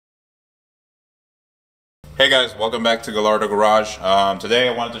Hey guys, welcome back to Gallardo Garage. Today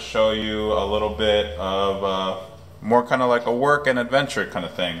I wanted to show you a little bit of more kind of like a work and adventure kind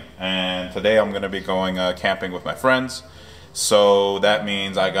of thing. And today I'm going to be going camping with my friends. So that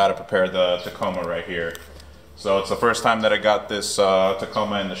means I got to prepare the Tacoma right here. So it's the first time that I got this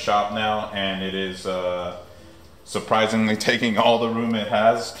Tacoma in the shop now, and it is surprisingly taking all the room it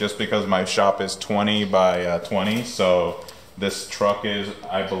has just because my shop is 20 by 20. So this truck is,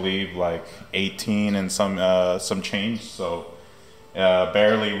 I believe, like 18 and some change, so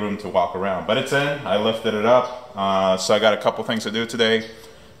barely room to walk around. But it's in. I lifted it up. So I got a couple things to do today.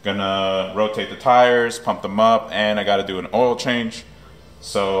 Gonna rotate the tires, pump them up, and I got to do an oil change.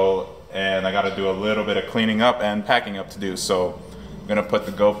 And I got to do a little bit of cleaning up and packing up to do. So I'm gonna put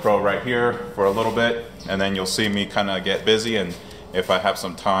the GoPro right here for a little bit, and then you'll see me kind of get busy. And if I have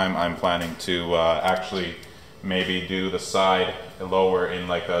some time, I'm planning to actually maybe do the side lower in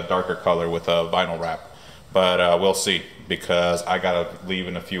like a darker color with a vinyl wrap, but we'll see, because I gotta leave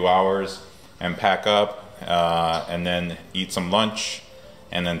in a few hours and pack up and then eat some lunch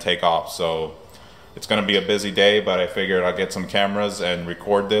and then take off. So it's gonna be a busy day, but I figured I'll get some cameras and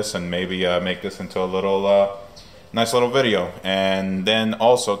record this and maybe make this into a little nice little video. And then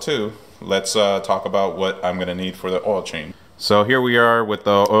also too, let's talk about what I'm gonna need for the oil change. So here we are with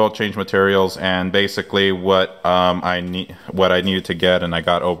the oil change materials, and basically what I needed to get, and I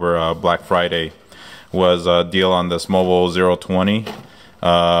got over Black Friday, was a deal on this Mobil 020. It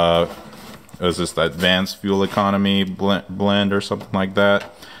was this advanced fuel economy blend or something like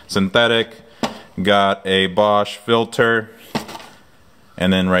that. Synthetic. Got a Bosch filter,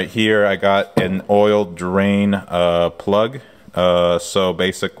 and then right here I got an oil drain plug. So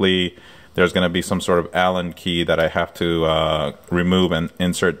basically there's going to be some sort of Allen key that I have to remove and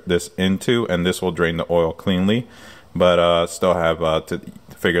insert this into, and this will drain the oil cleanly, but still have to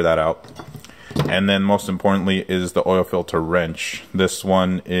figure that out. And then most importantly is the oil filter wrench. This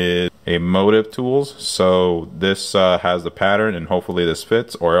one is a Motive Tools, so this has the pattern, and hopefully this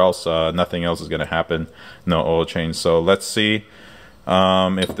fits, or else nothing else is going to happen, no oil change. So let's see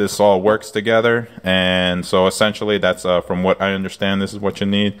if this all works together. And so essentially that's from what I understand, this is what you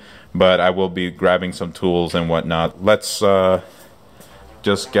need, but I will be grabbing some tools and whatnot. Let's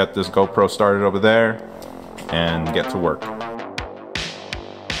just get this GoPro started over there and get to work.